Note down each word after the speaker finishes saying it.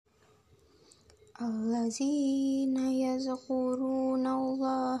allazina yazkuruna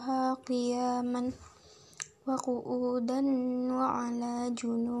Allaha qiyaman wa qu'udan wa ala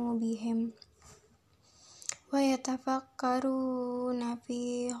junubihim wa yatafakkaruna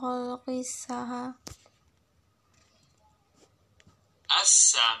fi khalqis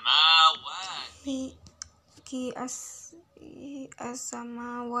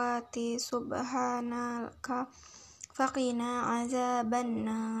as-samawati subhanaka faqina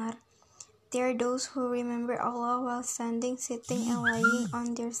azabannar. They are those who remember Allah while standing, sitting, and lying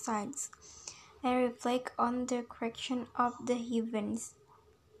on their sides, and reflect on the creation of the heavens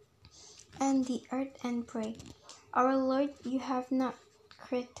and the earth and pray, Our Lord, you have not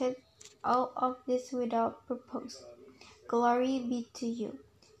created all of this without purpose. Glory be to you.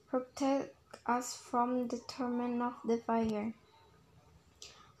 Protect us from the torment of the fire.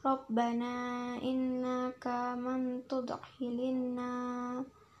 Rabbana innaka man tudkhilin nar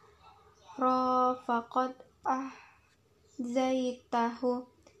faqad ahzaitahu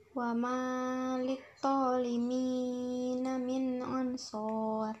wa ma lit-talimina min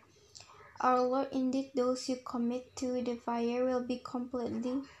ansar. Our Lord, indeed those you commit to the fire will be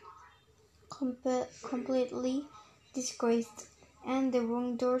completely disgraced, and the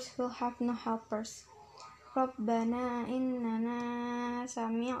wrongdoers will have no helpers. Rabbana innana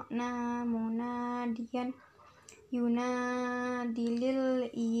sami'na munadiyan yunadi lil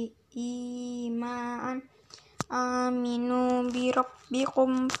iman aminu bi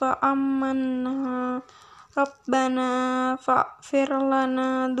rabbikum fa amanna Rabbana fa'fir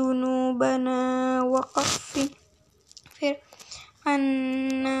lana dunubana wa kaffir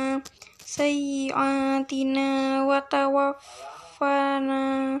anna sayyi'atina wa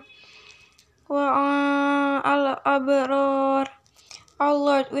tawaffana wa'al abrar. Our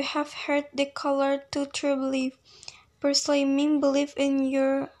Lord, we have heard the call to true belief, proclaiming belief in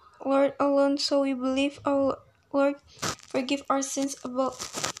your Lord alone, so we believe. O Lord, forgive our sins,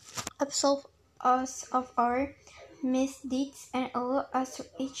 absolve us of our misdeeds, and allow us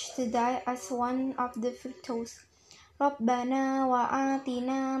each to die as one of the victors. Rabbana wa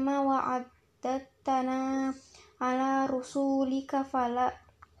atina ma wa'adtana ala rusulika fala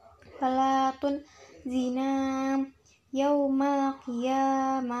tunzina yawmal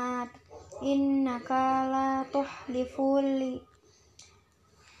qiyamat innaka la tuhliful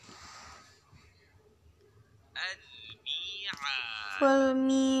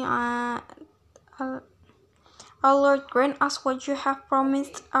mi'ad. Our Lord, grant us what you have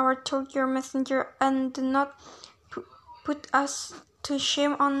promised through your messenger, and do not put us to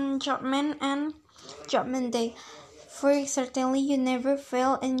shame on judgment day, for certainly you never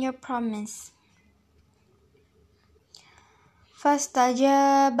fail in your promise.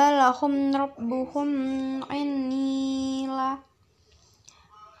 Fastajaba lahum rabbuhum inni la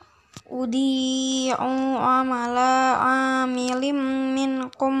udi'u amala amilin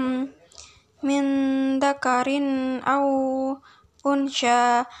minkum min dakarin aw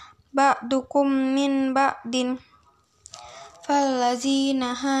unsha ba'dukum min ba'din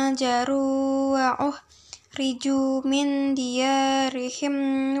fallazina hajaru wa riju min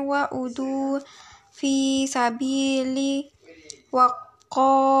diyarihim wa udu fi sabili wa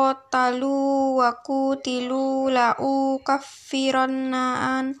qatalu wa qutilu la'u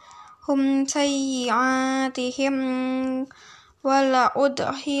kaffiranna anhum sayyi'atihim wa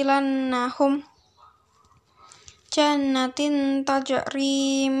la'udkhilannahum jannatin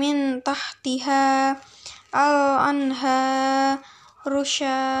tajri min tahtiha al-anharu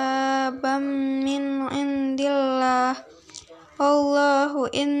syabam min indillah wallahu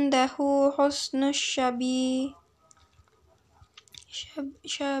indahu husnus shabi.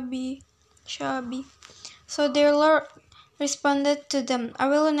 So their Lord responded to them, I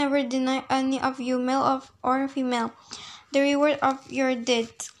will never deny any of you, male or female, the reward of your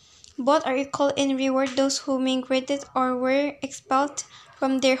deeds. Both are equal in reward, those who migrated or were expelled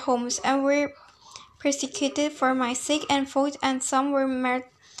from their homes and were persecuted for my sake and fought, and some were martyred.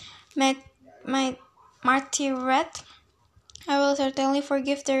 I will certainly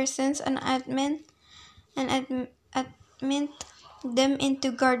forgive their sins and admit them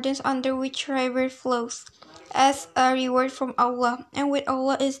into gardens under which river flows, as a reward from Allah, and with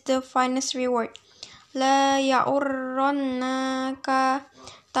Allah is the finest reward. La ya'urrannaka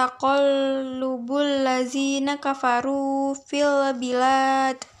taqallubul lazina kafaru fil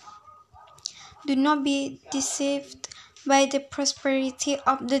bilad. Do not be deceived by the prosperity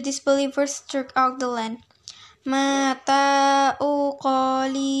of the disbelievers throughout the land. Mata'u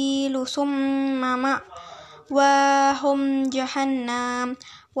qalilu summa wa hum jahannam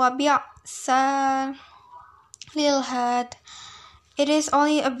wa bi'sa lil had. It is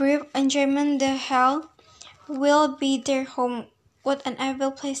only a brief enjoyment. The hell will be their home. What an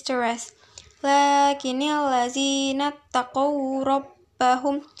evil place to rest. Lakinnil lazina taqaw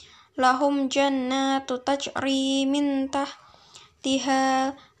rabbahum lahum jannatu tajri min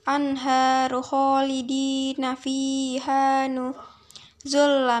tahtiha anharu khalidina fiha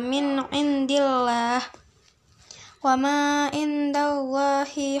nuzulan min indillah wa ma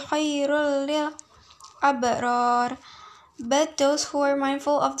indallahi khairul lil abrar. But those who are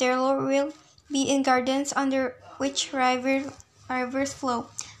mindful of their Lord will be in gardens under which rivers flow,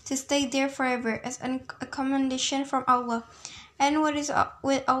 to stay there forever, as a commendation from Allah. And what is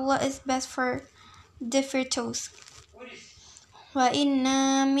with Allah is best for the virtuous. Wa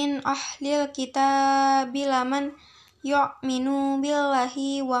inna min ahlil kitabi laman yu'minu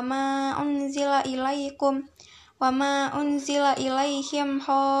billahi wa ma unzila ilaikum wa ma unzila ilaihim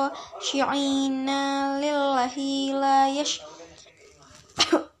khashi'ina lillahi la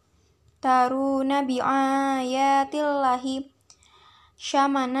yashtaruna bi'ayatillahi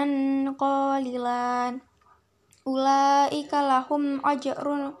syamanan qalilan ulaika lahum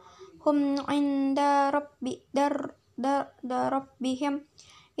ajrun hum inda rabbihim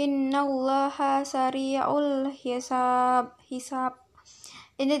innallaha sari'ul hisab.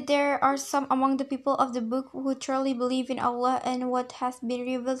 Indeed, there are some among the people of the book who truly believe in Allah and what has been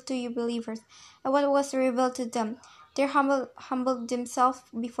revealed to you believers, and what was revealed to them. They humbled themselves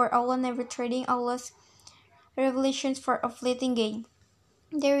before Allah, never trading Allah's revelations for a fleeting gain.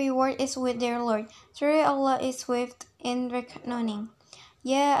 Their reward is with their Lord. Truly Allah is swift in reckoning.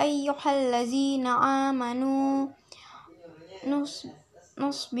 Ya ayyuhallazina amanu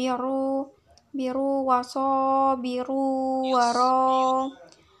nusbiru wasabiru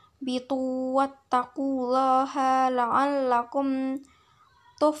warabitu wattaqullaha la'allakum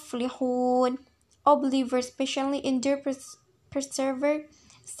tuflihun. O believers, patiently endure, persevere,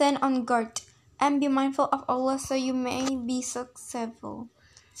 stand on guard, and be mindful of Allah so you may be successful.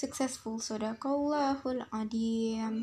 Sadaqallahul Adhim.